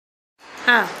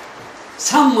Hə.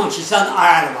 Sanma ki, sən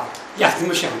ayar var.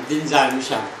 Yatmışam,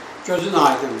 dincəlmişəm. Gözün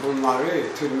aydın bunları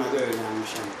türmədə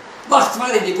öyrənmişəm. Vaxt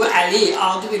var idi, bu Əli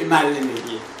adı bir müəllim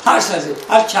idi. Hər sözü,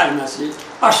 hər kəlməsi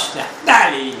başda,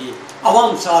 bəli idi.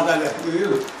 Avam sadələt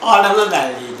buyur, aləmə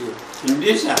bəlli idi.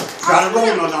 Şimdi isə qəribə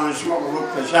ona danışmaq olub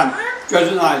peşəm.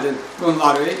 Gözün aydın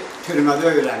bunları türmədə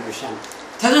öyrənmişəm.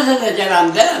 Təzə-təzə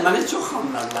gələndə məni çox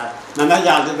xanladılar. Mənə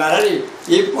gəldi verərik,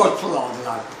 deyib borç pul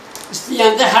aldılar.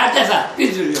 İstəyəndə hər dəfə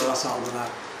bir cür yola saldılar.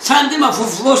 Sən demə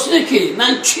fuflosunu ki,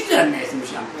 mən 2 dərmə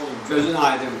etmişəm. Gözün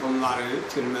aydın bunları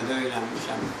türmədə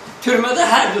öyrənmişəm. Türmədə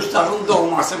hər dustağın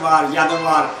doğması var, yadı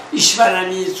var,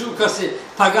 işvərəni, sukası,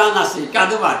 paganası,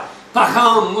 qadı var.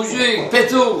 Baxan, mujik,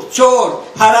 petuk, çor,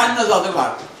 hərənin adı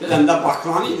var. Gedəndə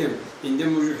baxman idim, indi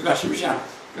mujikləşmişəm.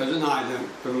 Gözün aydın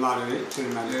bunları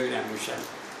türmədə öyrənmişəm.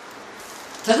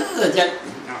 Təzə-təzə gəl...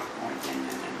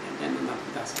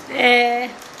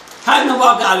 Hər nə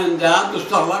var əlində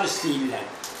dustaqlar istəyirlər.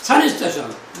 Sən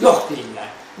istəsən, yox deyirlər.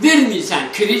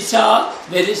 Vermirsən, kirisa,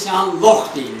 verirsən,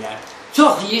 lox deyirlər.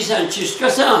 Çox yiyirsən,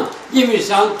 kiskəsən,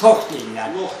 yemirsən, tox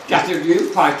deyirlər. Gətirdiyim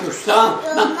paytuşdan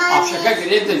mən Afşaka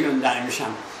grev də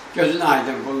göndərmişəm. Gözün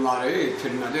aydın bunları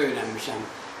türmədə öyrənmişəm.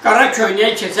 Qara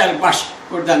köynəyə keçər baş,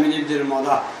 burada minibdirim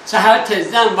oda. Səhər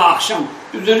tezdən və axşam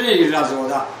düzülür razı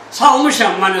oda.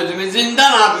 Salmışam mən özümü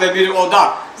zindan adlı bir oda.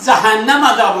 Zəhənnəm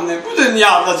adamını bu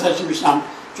dünyada çəkmişəm.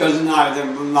 Gözün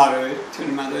aydın bunları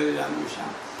türmədə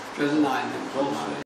öyrənmişəm. Gözün aydın bunları.